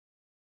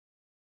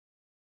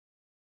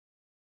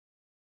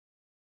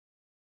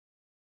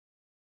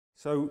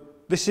So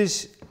this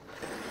is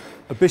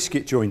a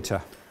biscuit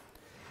jointer.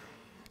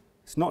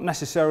 It's not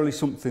necessarily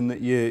something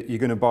that you're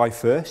going to buy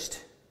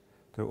first.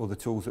 There are other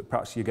tools that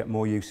perhaps you get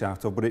more use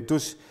out of, but it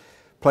does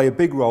play a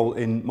big role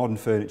in modern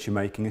furniture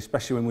making,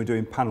 especially when we're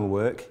doing panel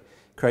work. It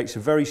creates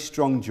a very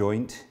strong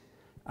joint,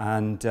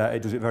 and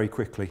it does it very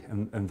quickly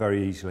and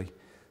very easily.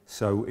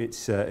 So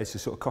it's a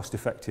sort of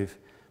cost-effective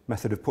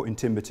method of putting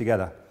timber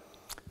together.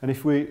 And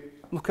if we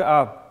look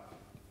at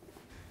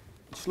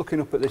just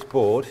looking up at this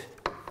board,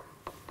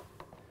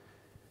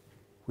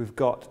 we've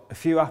got a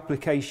few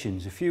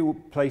applications, a few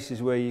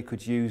places where you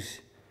could use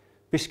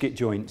biscuit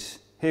joints.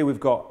 Here we've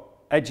got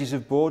edges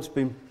of boards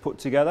being put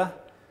together.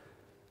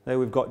 There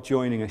we've got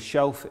joining a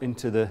shelf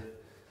into the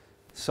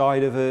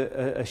side of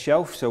a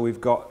shelf, so we've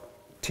got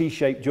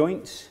T-shaped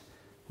joints.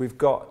 We've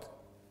got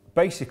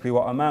basically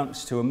what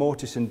amounts to a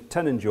mortise and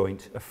tenon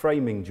joint, a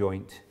framing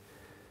joint,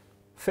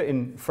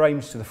 fitting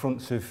frames to the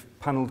fronts of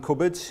panelled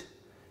cupboards,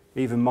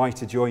 even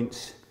mitre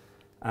joints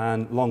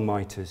and long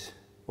mitres,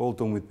 all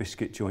done with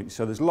biscuit joints.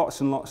 So there's lots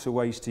and lots of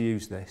ways to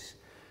use this.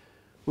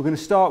 We're going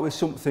to start with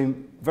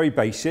something very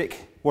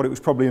basic, what it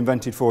was probably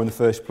invented for in the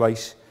first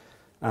place,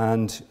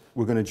 and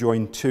we're going to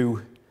join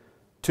two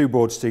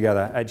boards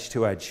together, edge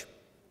to edge.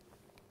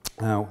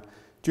 Now,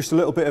 just a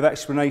little bit of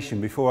explanation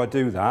before I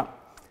do that.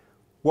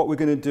 What we're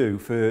going to do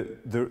for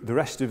the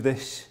rest of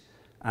this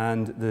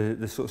and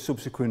the sort of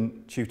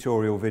subsequent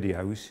tutorial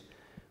videos,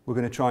 we're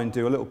going to try and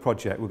do a little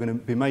project. We're going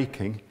to be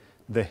making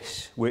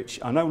this, which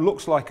I know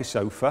looks like a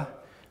sofa,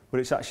 but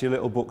it's actually a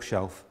little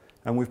bookshelf.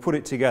 And we've put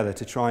it together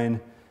to try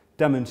and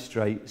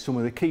demonstrate some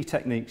of the key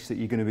techniques that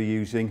you're going to be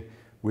using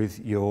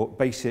with your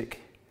basic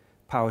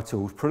power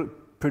tools,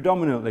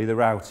 predominantly the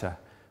router,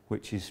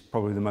 which is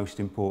probably the most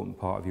important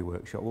part of your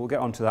workshop. We'll get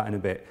onto that in a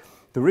bit.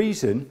 The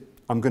reason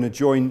I'm going to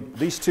join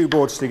these two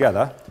boards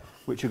together,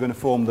 which are going to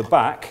form the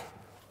back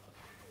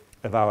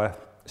of our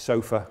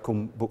sofa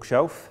cum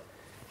bookshelf,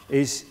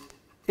 is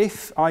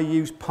if I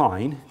use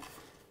pine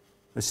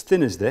as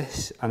thin as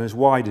this and as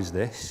wide as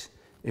this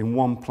in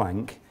one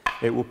plank,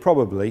 it will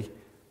probably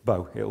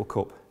bow, it'll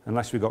cup.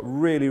 Unless we've got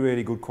really,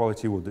 really good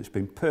quality wood that's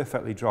been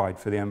perfectly dried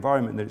for the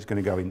environment that it's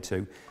going to go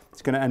into,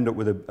 it's going to end up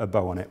with a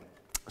bow on it.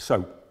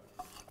 So,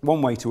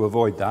 one way to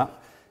avoid that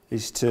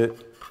is to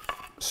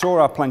saw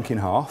our plank in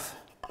half,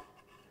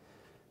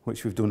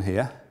 which we've done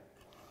here,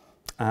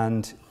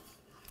 and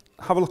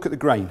have a look at the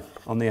grain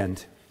on the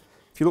end.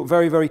 If you look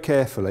very, very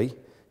carefully,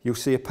 you'll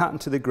see a pattern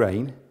to the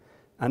grain,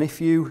 and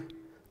if you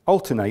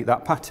alternate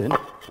that pattern,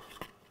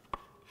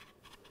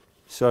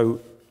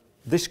 so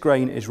this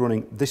grain is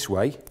running this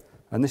way,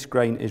 and this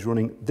grain is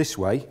running this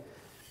way,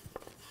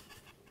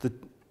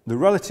 the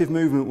relative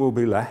movement will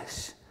be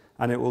less,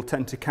 and it will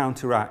tend to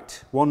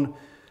counteract. One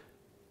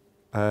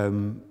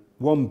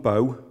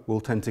bow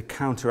will tend to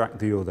counteract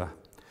the other.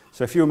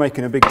 So if you were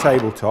making a big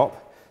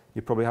tabletop,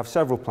 you'd probably have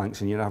several planks,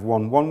 and you'd have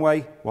one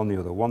way, one the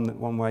other,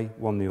 one way,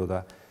 one the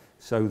other.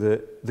 So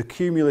the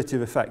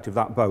cumulative effect of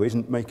that bow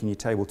isn't making your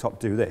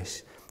tabletop do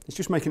this, it's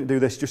just making it do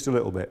this just a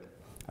little bit,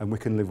 and we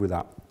can live with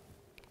that.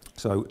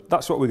 So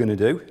that's what we're going to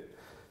do,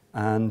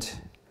 and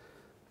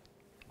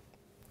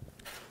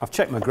I've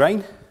checked my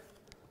grain.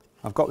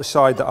 I've got the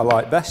side that I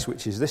like best,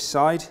 which is this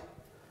side.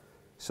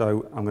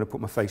 So I'm going to put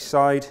my face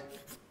side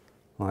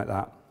like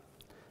that,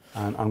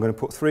 and I'm going to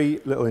put 3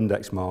 little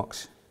index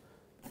marks.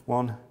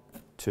 1,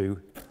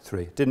 2,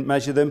 3. Didn't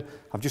measure them.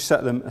 I've just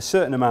set them a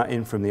certain amount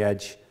in from the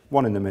edge,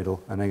 1 in the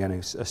middle, and again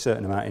a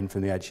certain amount in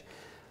from the edge.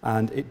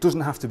 And it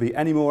doesn't have to be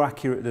any more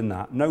accurate than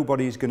that.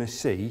 Nobody is going to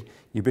see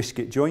your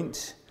biscuit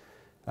joints.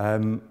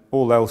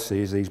 All they'll see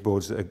is these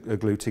boards that are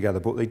glued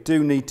together, but they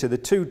do need to, the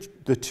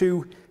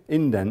two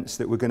indents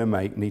that we're going to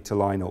make need to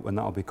line up, and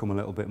that'll become a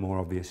little bit more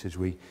obvious as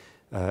we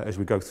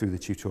go through the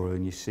tutorial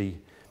and you see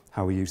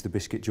how we use the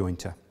biscuit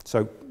jointer.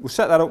 So we'll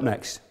set that up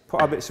next.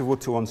 Put our bits of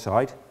wood to one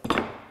side.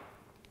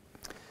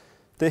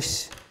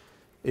 This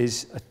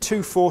is a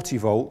 240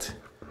 volt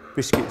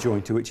biscuit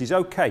jointer, which is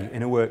okay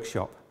in a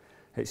workshop.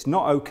 It's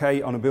not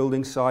okay on a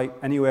building site,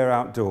 anywhere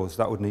outdoors.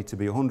 That would need to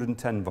be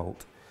 110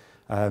 volt.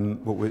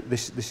 But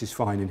this is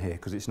fine in here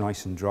because it's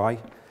nice and dry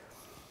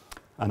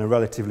and a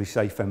relatively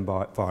safe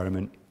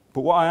environment.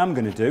 But what I am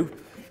going to do,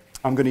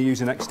 I'm going to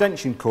use an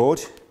extension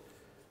cord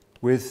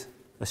with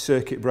a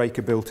circuit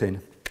breaker built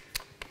in.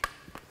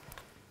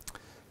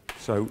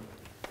 So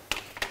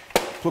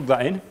plug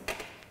that in,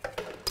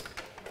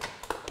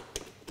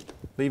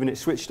 leaving it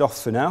switched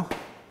off for now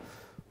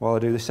while I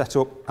do the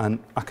setup, and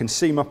I can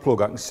see my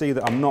plug. I can see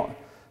that I'm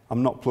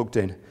not plugged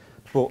in.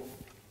 But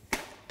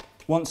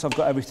once I've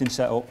got everything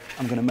set up,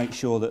 I'm going to make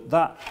sure that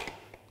that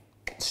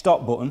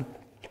stop button,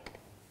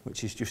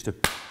 which is just a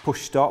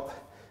push stop,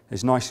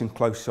 is nice and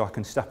close so I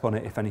can step on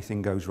it if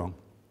anything goes wrong.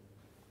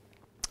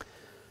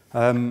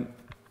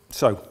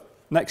 So,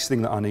 next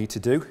thing that I need to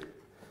do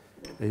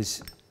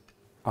is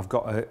I've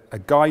got a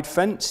guide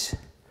fence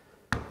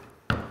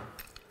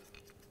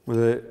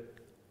with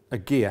a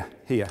gear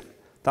here.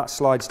 That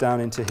slides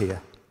down into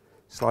here,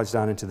 slides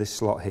down into this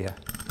slot here.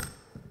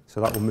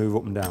 So that will move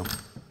up and down.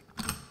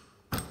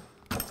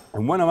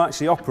 And when I'm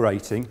actually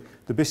operating,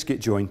 the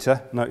biscuit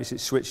jointer, notice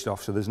it's switched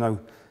off, so there's no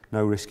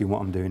risk in what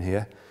I'm doing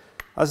here.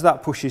 As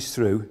that pushes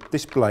through,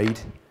 this blade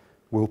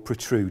will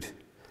protrude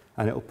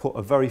and it'll put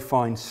a very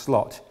fine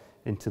slot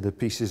into the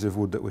pieces of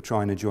wood that we're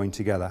trying to join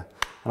together.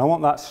 And I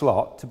want that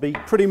slot to be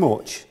pretty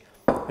much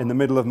in the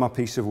middle of my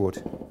piece of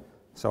wood.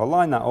 So I'll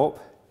line that up,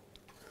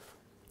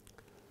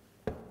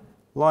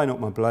 line up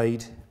my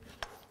blade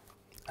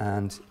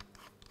and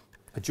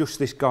adjust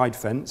this guide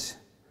fence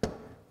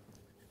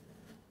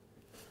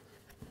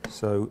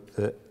so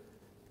that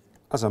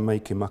as I'm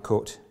making my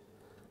cut,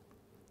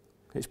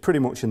 it's pretty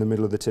much in the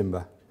middle of the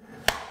timber.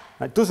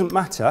 Now, it doesn't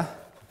matter,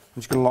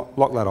 I'm just going to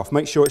lock that off,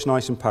 make sure it's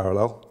nice and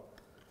parallel.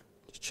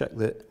 Just check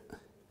that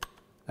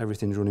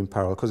everything's running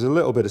parallel, because there's a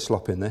little bit of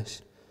slop in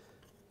this,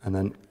 and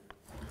then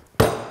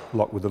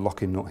lock with the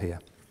locking nut here.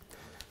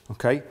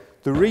 Okay,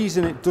 the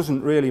reason it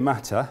doesn't really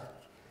matter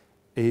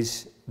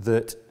is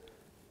that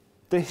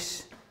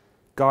this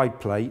guide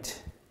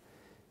plate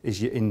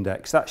is your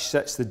index. That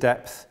sets the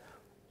depth,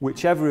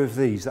 whichever of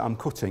these that I'm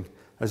cutting.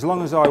 As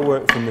long as I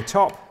work from the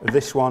top of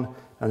this one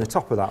and the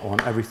top of that one,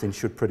 everything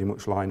should pretty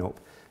much line up.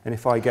 And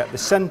if I get the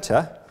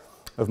centre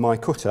of my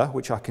cutter,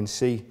 which I can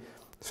see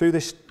through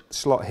this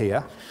slot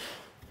here,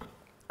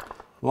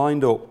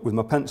 lined up with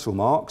my pencil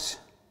marks,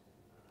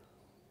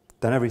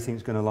 then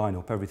everything's going to line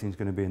up, everything's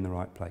going to be in the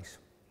right place.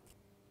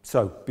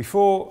 So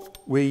before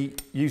we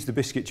use the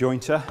biscuit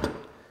jointer,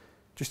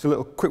 just a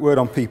little quick word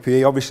on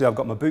PPE. Obviously I've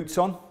got my boots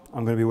on,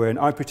 I'm going to be wearing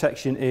eye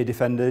protection, ear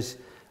defenders,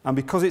 and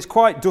because it's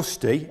quite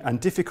dusty and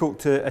difficult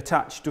to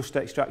attach dust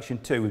extraction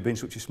to with being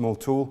such a small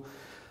tool,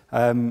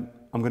 I'm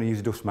going to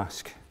use a dust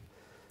mask.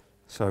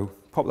 So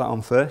pop that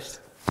on first.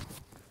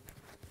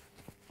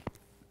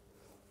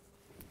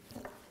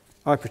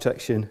 Eye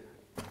protection,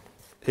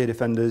 ear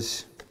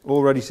defenders,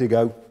 all ready to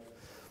go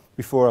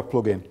before I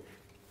plug in.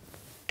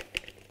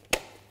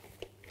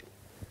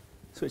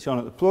 Switch on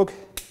at the plug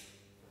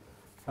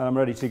and I'm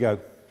ready to go.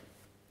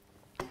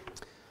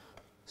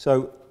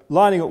 So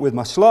lining up with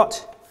my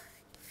slot,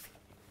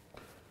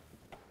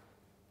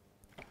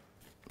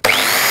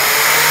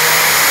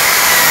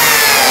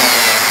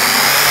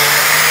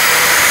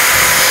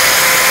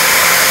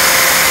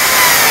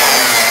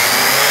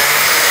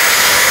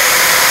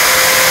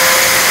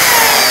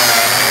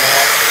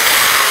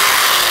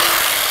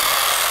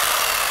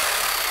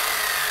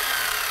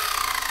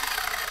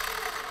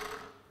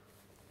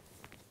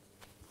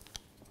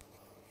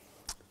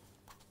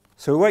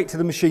 so we wait till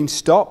the machine's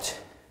stopped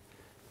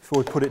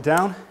before we put it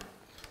down.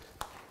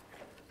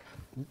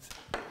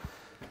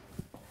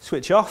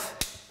 Switch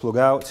off, plug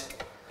out,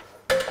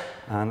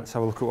 and let's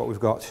have a look at what we've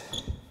got.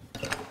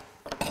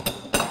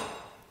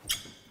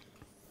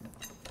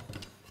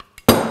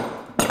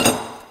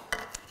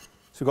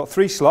 So we've got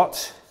 3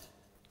 slots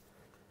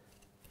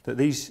that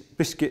these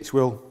biscuits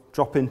will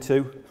drop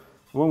into.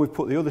 When we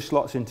put the other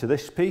slots into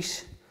this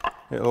piece,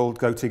 it'll all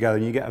go together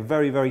and you get a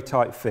very, very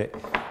tight fit.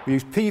 We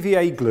use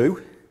PVA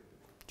glue,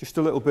 just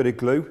a little bit of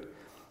glue,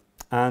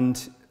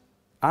 and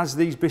as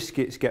these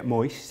biscuits get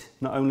moist,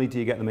 not only do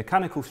you get the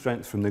mechanical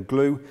strength from the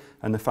glue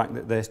and the fact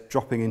that they're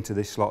dropping into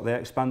this slot, they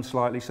expand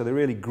slightly so they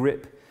really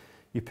grip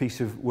your piece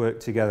of work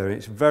together.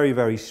 It's very,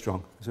 very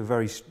strong. It's a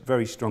very,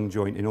 very strong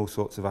joint in all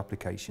sorts of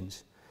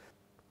applications.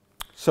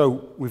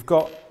 So we've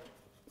got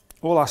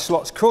all our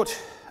slots cut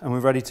and we're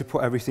ready to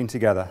put everything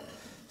together.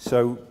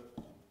 So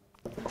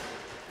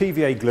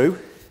PVA glue,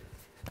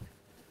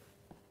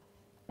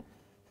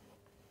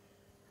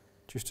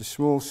 just a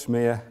small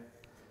smear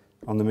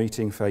on the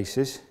meeting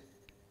faces,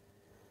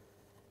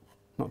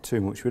 not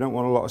too much. We don't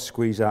want a lot of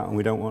squeeze out and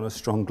we don't want a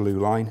strong glue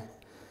line.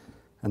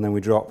 And then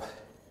we drop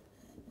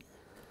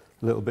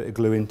a little bit of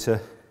glue into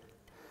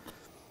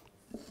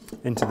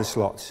the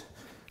slots.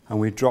 And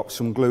we drop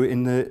some glue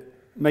in the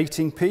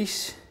mating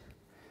piece,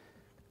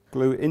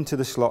 glue into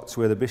the slots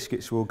where the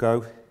biscuits will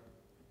go,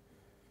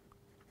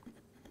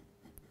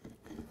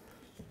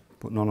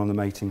 but none on the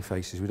mating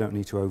faces. We don't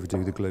need to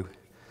overdo the glue.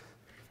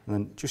 And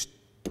then just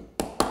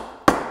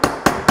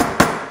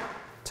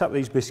tap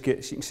these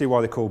biscuits. You can see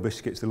why they're called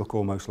biscuits. They look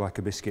almost like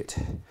a biscuit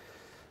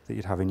that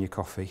you'd have in your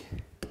coffee.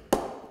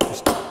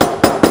 Just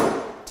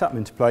tap them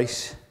into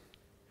place.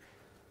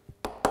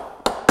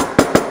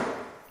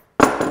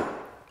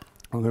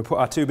 I'm going to put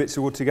our 2 bits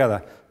of wood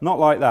together. Not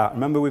like that.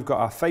 Remember, we've got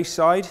our face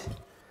side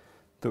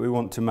that we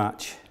want to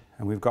match,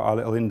 and we've got our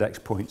little index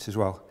points as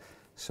well.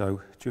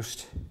 So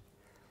just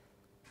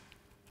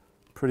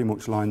pretty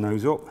much line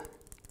those up.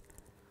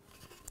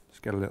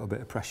 Just get a little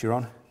bit of pressure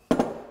on.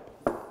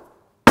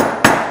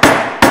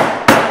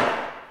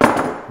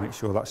 Make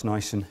sure that's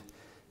nice and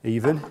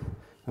even. And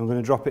we're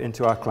going to drop it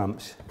into our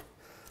clamps.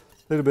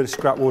 A little bit of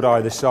scrap wood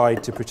either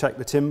side to protect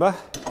the timber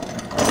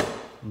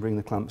and bring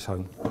the clamps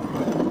home.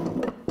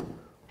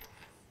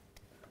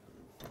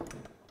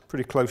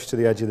 Pretty close to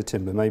the edge of the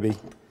timber, maybe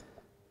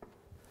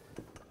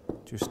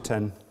just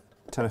 10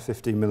 or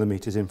 15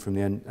 millimetres in from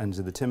the ends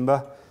of the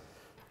timber.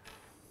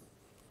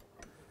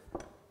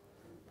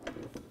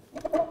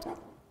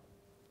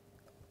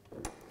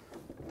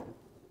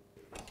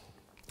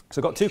 So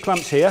I've got 2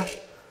 clamps here.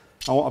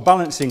 I want a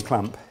balancing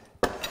clamp.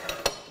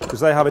 because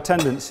they have a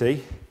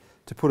tendency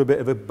to put a bit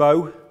of a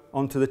bow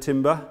onto the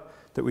timber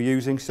that we're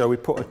using. So we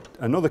put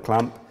another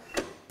clamp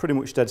pretty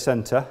much dead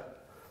centre,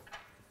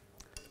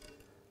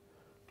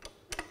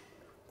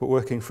 but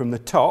working from the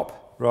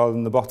top rather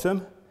than the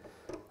bottom.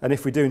 And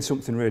if we're doing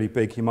something really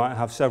big, you might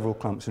have several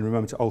clamps, and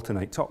remember to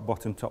alternate top,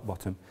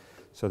 bottom,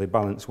 so they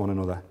balance one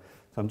another.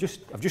 So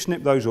I've just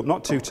nipped those up,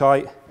 not too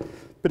tight,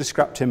 bit of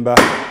scrap timber,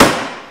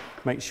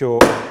 make sure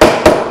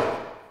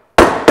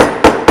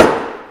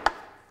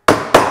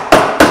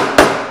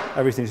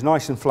everything's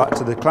nice and flat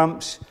to the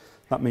clamps.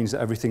 That means that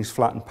everything's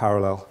flat and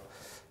parallel.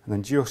 And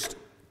then just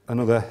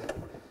another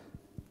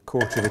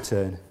quarter of a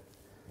turn.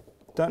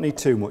 Don't need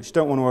too much,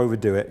 don't want to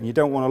overdo it, and you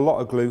don't want a lot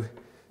of glue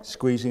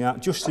squeezing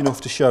out, just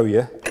enough to show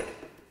you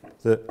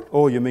that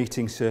all your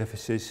meeting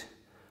surfaces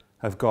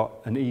have got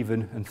an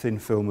even and thin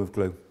film of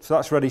glue. So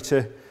that's ready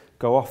to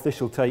go off. This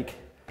will take,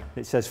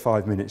 it says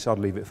 5 minutes, I'd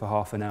leave it for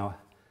half an hour.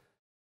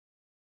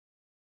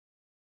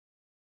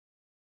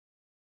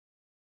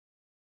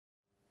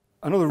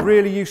 Another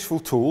really useful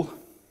tool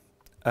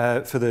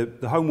for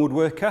the home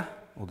woodworker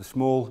or the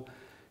small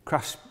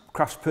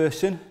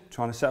craftsperson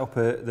trying to set up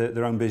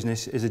their own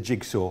business is a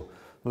jigsaw,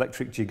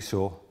 electric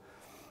jigsaw.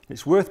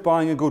 It's worth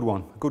buying a good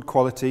one, good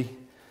quality,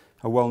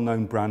 a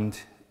well-known brand.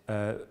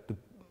 The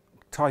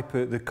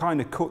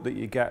kind of cut that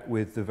you get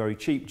with the very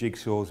cheap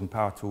jigsaws and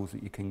power tools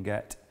that you can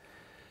get,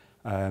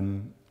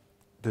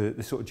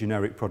 the sort of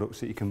generic products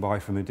that you can buy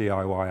from a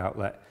DIY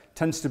outlet,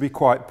 tends to be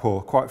quite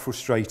poor, quite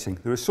frustrating.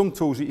 There are some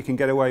tools that you can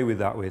get away with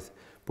that with,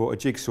 but a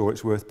jigsaw,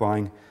 it's worth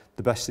buying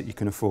the best that you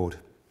can afford.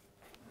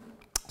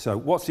 So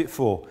what's it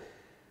for?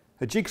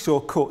 A jigsaw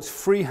cuts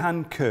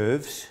freehand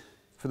curves,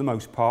 for the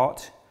most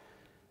part,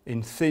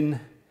 in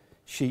thin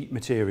sheet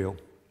material.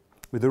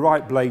 With the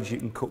right blades you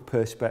can cut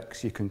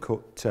perspex, you can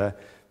cut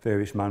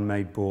various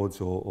man-made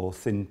boards or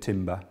thin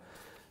timber.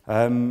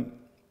 You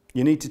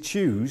need to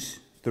choose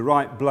the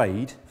right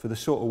blade for the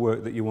sort of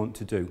work that you want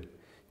to do.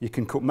 You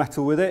can cut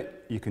metal with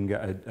it, you can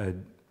get a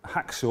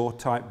hacksaw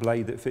type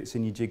blade that fits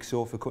in your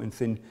jigsaw for cutting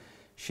thin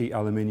sheet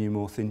aluminium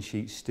or thin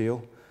sheet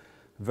steel.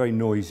 Very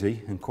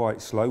noisy and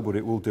quite slow, but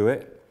it will do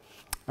it.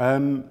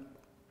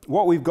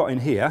 What we've got in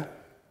here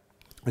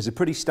is a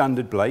pretty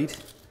standard blade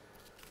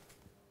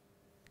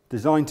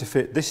designed to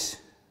fit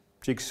this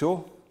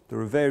jigsaw. There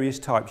are various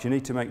types. You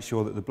need to make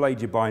sure that the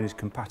blade you're buying is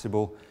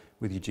compatible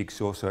with your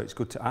jigsaw, so it's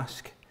good to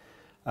ask.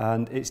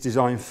 And it's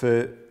designed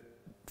for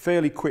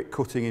fairly quick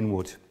cutting in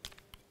wood.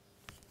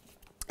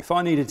 If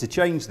I needed to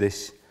change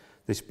this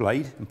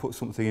blade and put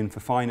something in for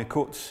finer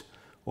cuts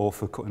or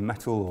for cutting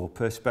metal or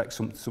perspex,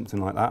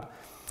 something like that,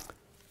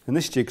 in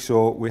this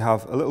jigsaw we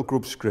have a little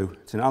grub screw.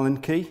 It's an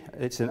Allen key.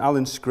 It's an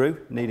Allen screw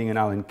needing an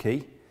Allen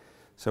key.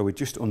 So we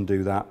just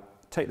undo that,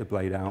 take the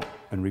blade out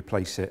and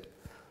replace it.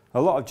 A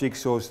lot of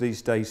jigsaws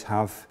these days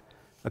have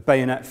a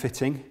bayonet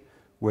fitting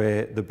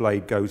where the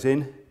blade goes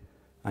in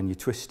and you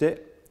twist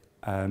it.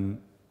 The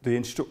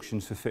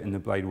instructions for fitting the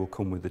blade will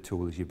come with the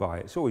tool as you buy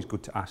it. It's always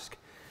good to ask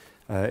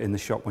in the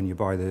shop when you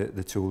buy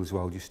the tool as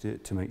well, just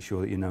to make sure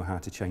that you know how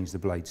to change the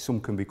blade. Some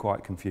can be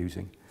quite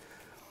confusing.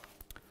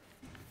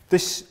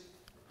 This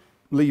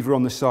lever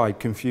on the side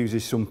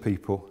confuses some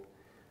people.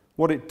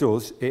 What it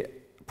does,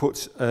 it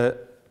puts a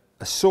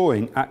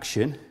sawing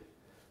action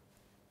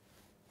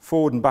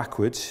forward and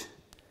backwards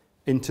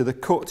into the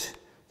cut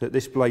that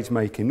this blade's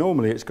making.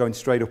 Normally it's going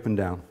straight up and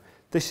down.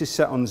 This is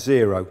set on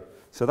 0,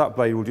 so that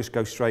blade will just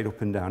go straight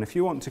up and down. If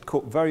you want to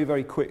cut very,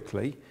 very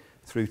quickly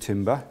through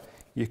timber,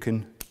 you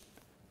can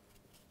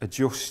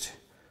adjust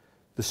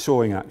the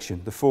sawing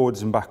action, the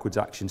forwards and backwards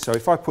action. So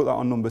if I put that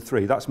on number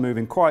 3, that's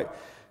moving quite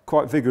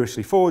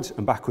vigorously forwards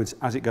and backwards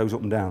as it goes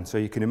up and down. So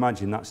you can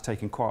imagine that's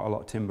taking quite a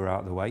lot of timber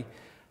out of the way.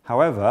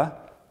 However,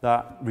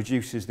 that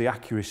reduces the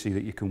accuracy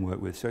that you can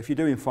work with. So if you're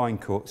doing fine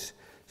cuts,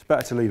 it's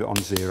better to leave it on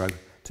 0.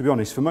 To be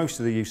honest, for most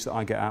of the use that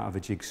I get out of a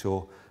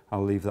jigsaw,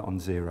 I'll leave that on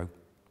 0.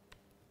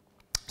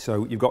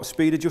 So you've got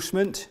speed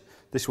adjustment.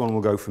 This one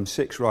will go from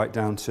 6 right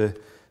down to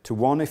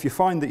 1. If you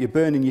find that you're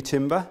burning your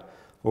timber,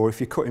 or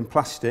if you're cutting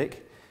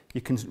plastic,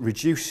 you can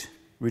reduce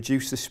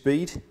the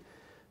speed.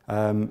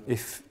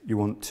 If you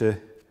want to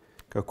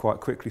go quite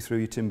quickly through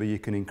your timber, you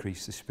can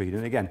increase the speed.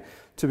 And again,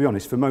 to be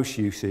honest, for most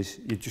uses,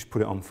 you just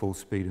put it on full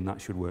speed and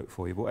that should work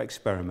for you. But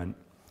experiment,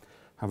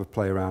 have a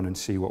play around and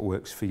see what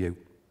works for you.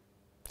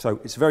 So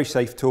it's a very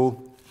safe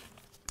tool.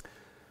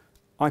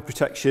 Eye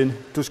protection,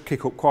 does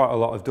kick up quite a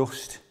lot of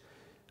dust.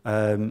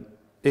 Ear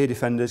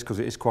defenders, because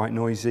it is quite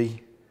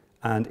noisy.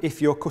 And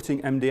if you're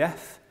cutting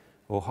MDF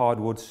or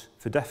hardwoods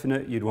for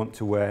definite, you'd want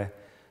to wear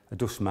a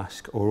dust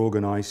mask or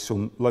organise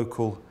some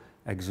local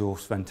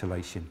exhaust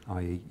ventilation,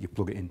 i.e. you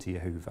plug it into your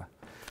hoover.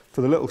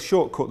 For the little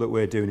shortcut that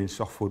we're doing in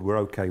softwood, we're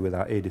okay with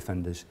our ear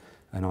defenders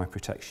and eye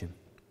protection.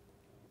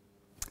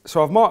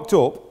 So I've marked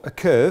up a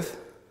curve,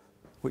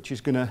 which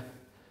is going to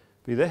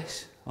be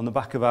this, on the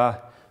back of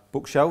our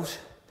bookcase,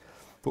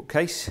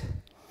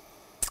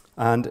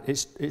 and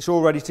it's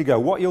all ready to go.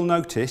 What you'll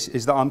notice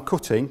is that I'm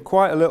cutting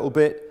quite a little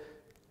bit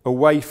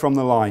away from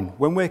the line.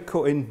 When we're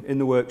cutting in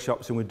the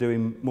workshops and we're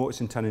doing mortise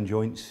and tenon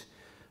joints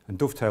and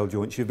dovetail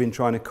joints, you've been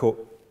trying to cut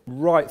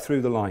right through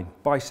the line,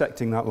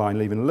 bisecting that line,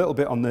 leaving a little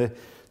bit on the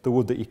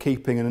wood that you're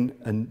keeping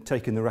and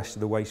taking the rest of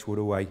the waste wood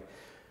away.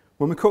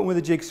 When we're cutting with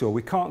a jigsaw,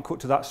 we can't cut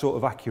to that sort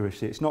of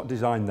accuracy. It's not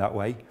designed that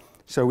way.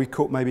 So we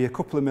cut maybe a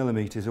couple of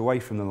millimetres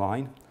away from the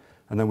line,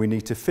 and then we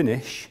need to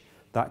finish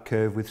that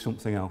curve with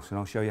something else, and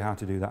I'll show you how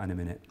to do that in a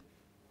minute.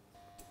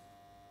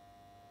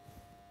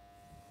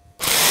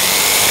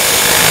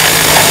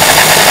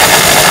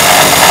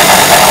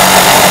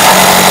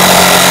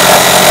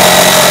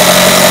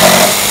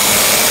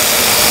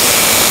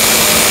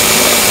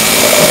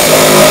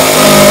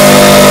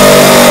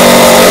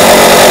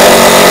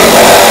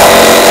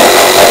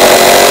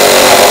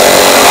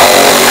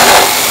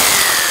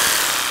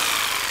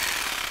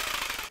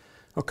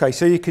 Okay,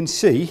 so you can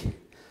see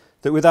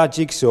that with our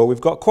jigsaw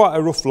we've got quite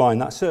a rough line.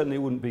 That certainly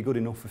wouldn't be good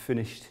enough for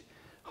finished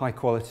high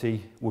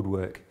quality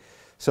woodwork.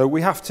 So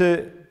we have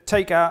to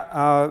take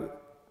our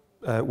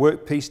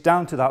workpiece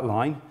down to that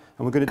line,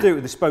 and we're going to do it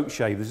with a spoke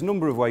shave. There's a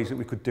number of ways that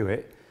we could do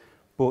it,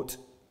 but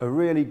a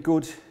really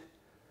good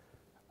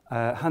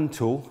hand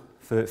tool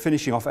for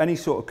finishing off any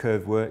sort of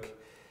curved work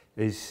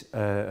is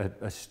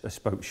a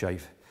spoke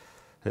shave.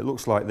 It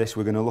looks like this.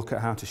 We're going to look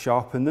at how to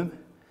sharpen them,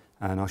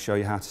 and I'll show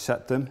you how to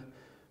set them.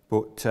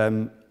 But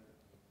for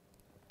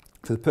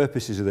the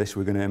purposes of this,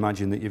 we're going to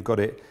imagine that you've got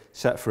it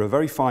set for a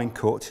very fine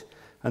cut,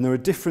 and there are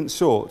different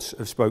sorts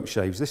of spoke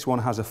shaves. This one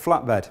has a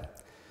flat bed.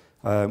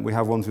 We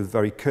have ones with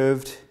very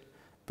curved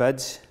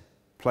beds,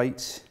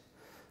 plates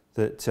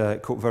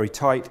that cut very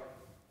tight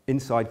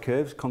inside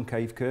curves,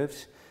 concave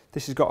curves.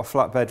 This has got a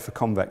flat bed for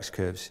convex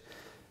curves.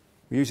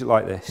 We use it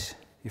like this.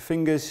 Your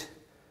fingers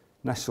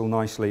nestle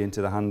nicely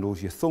into the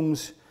handles, your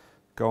thumbs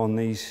go on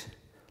these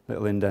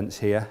little indents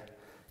here.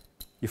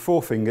 Your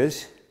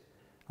forefingers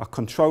are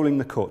controlling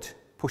the cut,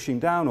 pushing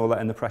down or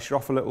letting the pressure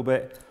off a little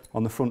bit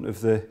on the front of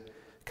the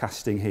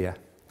casting here.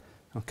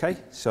 Okay,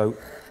 so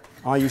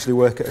I usually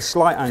work at a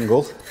slight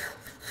angle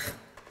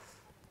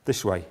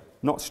this way,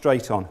 not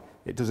straight on.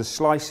 It does a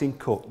slicing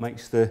cut,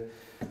 makes the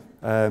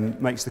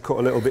cut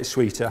a little bit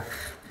sweeter,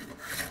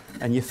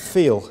 and you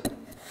feel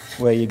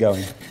where you're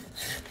going.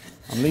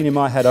 I'm leaning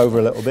my head over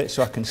a little bit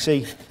so I can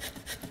see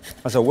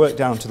as I work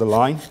down to the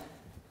line.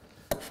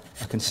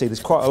 I can see there's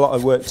quite a lot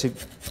of work to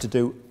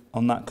do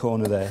on that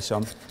corner there, so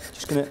I'm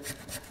just going to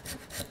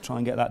try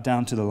and get that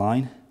down to the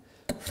line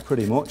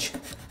pretty much,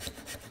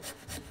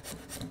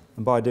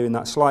 and by doing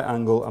that slight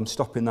angle I'm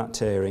stopping that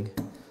tearing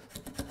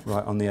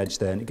right on the edge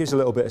there, and it gives a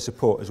little bit of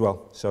support as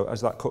well, so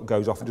as that cut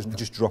goes off it doesn't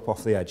just drop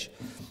off the edge.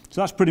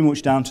 So that's pretty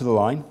much down to the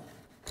line.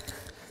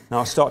 Now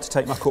I'll start to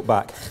take my cut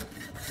back.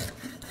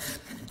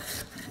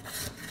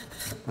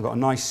 I've got a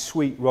nice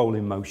sweet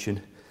rolling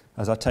motion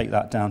as I take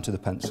that down to the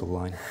pencil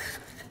line.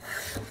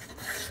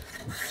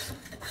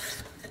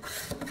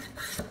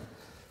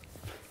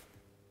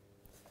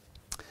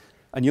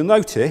 And you'll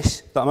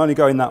notice that I'm only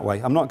going that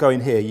way. I'm not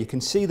going here. You can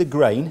see the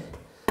grain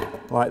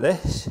like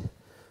this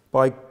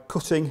by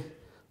cutting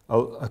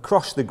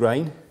across the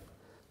grain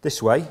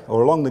this way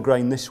or along the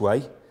grain this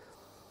way.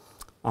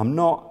 I'm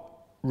not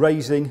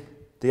raising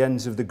the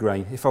ends of the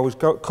grain. If I was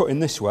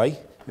cutting this way,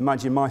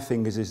 imagine my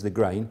fingers is the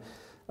grain.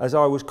 As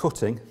I was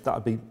cutting, that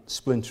would be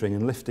splintering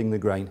and lifting the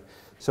grain.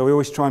 So we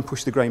always try and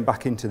push the grain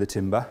back into the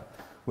timber,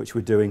 which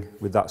we're doing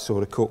with that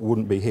sort of cut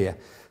wouldn't be here.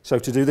 So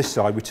to do this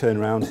side, we turn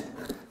around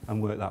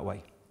and work that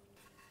way.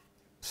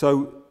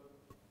 So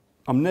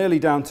I'm nearly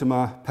down to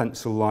my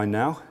pencil line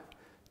now.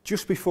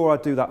 Just before I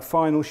do that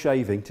final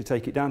shaving to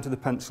take it down to the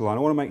pencil line, I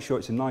want to make sure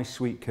it's a nice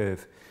sweet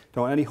curve.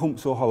 Don't want any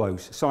humps or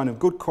hollows. A sign of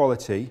good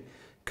quality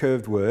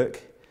curved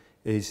work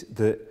is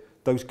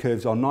that those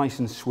curves are nice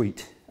and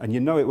sweet, and you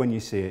know it when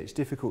you see it. It's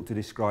difficult to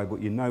describe,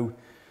 but you know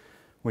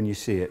when you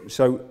see it.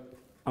 So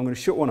I'm going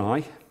to shut one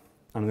eye.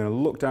 I'm going to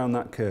look down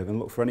that curve and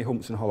look for any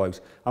humps and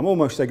hollows. I'm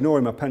almost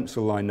ignoring my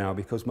pencil line now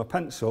because my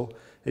pencil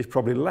is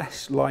probably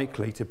less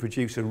likely to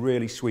produce a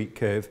really sweet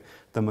curve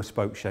than my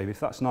spoke shave.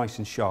 If that's nice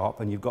and sharp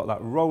and you've got that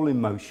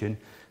rolling motion,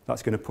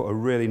 that's going to put a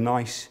really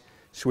nice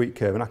sweet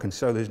curve, and I can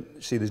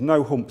see there's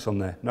no humps on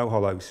there, no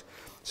hollows.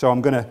 So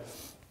I'm going to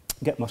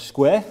get my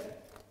square,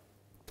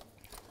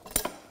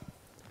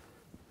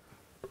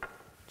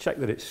 check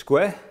that it's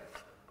square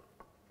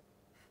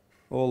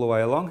all the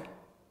way along.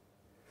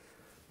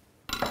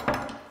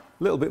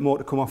 A little bit more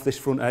to come off this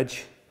front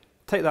edge.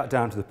 Take that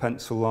down to the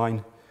pencil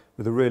line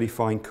with a really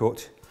fine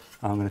cut.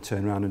 I'm going to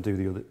turn around and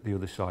do the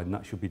other side, and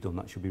that should be done.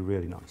 That should be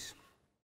really nice.